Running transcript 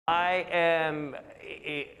I am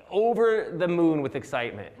over the moon with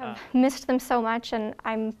excitement. I've missed them so much, and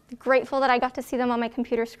I'm grateful that I got to see them on my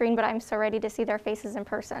computer screen, but I'm so ready to see their faces in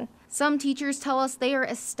person. Some teachers tell us they are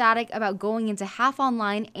ecstatic about going into half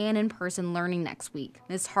online and in-person learning next week.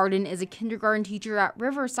 Ms. Harden is a kindergarten teacher at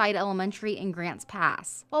Riverside Elementary in Grants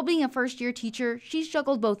Pass. While being a first-year teacher, she's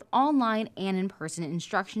juggled both online and in-person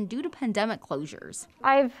instruction due to pandemic closures.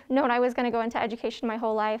 I've known I was going to go into education my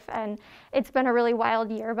whole life, and it's been a really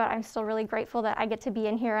wild year, but I'm still really grateful that I get to be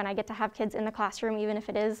in here and I get to have kids in the classroom, even if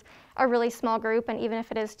it is a really small group and even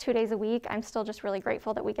if it is 2 days a week. I'm still just really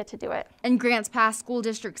grateful that we get to do it. In Grants Pass School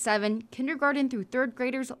District 7, kindergarten through 3rd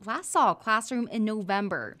graders last saw a classroom in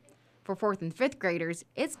November. For 4th and 5th graders,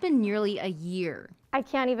 it's been nearly a year. I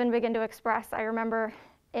can't even begin to express. I remember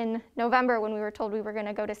in November when we were told we were going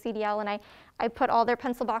to go to CDL, and I put all their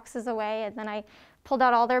pencil boxes away, and then I pulled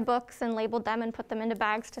out all their books and labeled them and put them into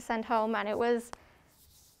bags to send home, and it was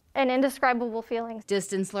an indescribable feeling.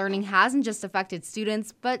 Distance learning hasn't just affected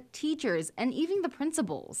students, but teachers and even the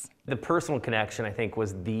principals. The personal connection, I think,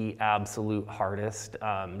 was the absolute hardest.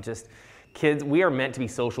 Just kids, we are meant to be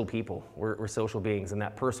social people. We're social beings, and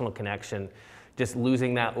that personal connection, just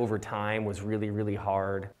losing that over time was really, really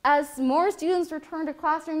hard. As more students return to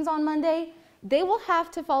classrooms on Monday, they will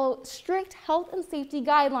have to follow strict health and safety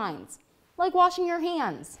guidelines, like washing your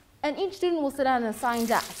hands. And each student will sit at an assigned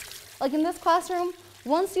desk. Like in this classroom,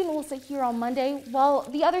 one student will sit here on Monday, while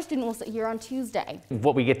the other student will sit here on Tuesday.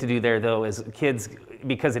 What we get to do there, though, is kids,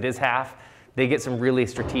 because it is half, they get some really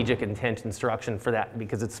strategic intent instruction for that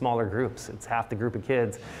because it's smaller groups. It's half the group of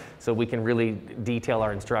kids, so we can really detail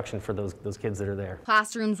our instruction for those kids that are there.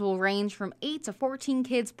 Classrooms will range from 8 to 14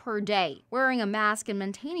 kids per day, wearing a mask and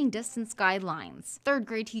maintaining distance guidelines. 3rd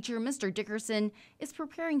grade teacher Mr. Dickerson is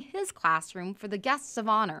preparing his classroom for the guests of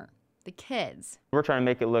honor, the kids. We're trying to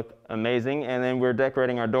make it look amazing, and then we're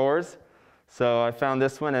decorating our doors. So I found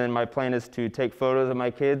this one, and my plan is to take photos of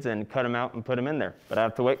my kids and cut them out and put them in there. But I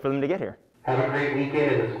have to wait for them to get here. Have a great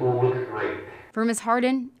weekend, and the school looks great. For Ms.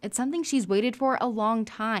 Harden, it's something she's waited for a long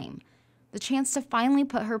time, the chance to finally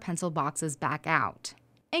put her pencil boxes back out.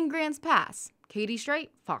 In Grants Pass, Katie Straight,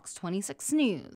 Fox 26 News.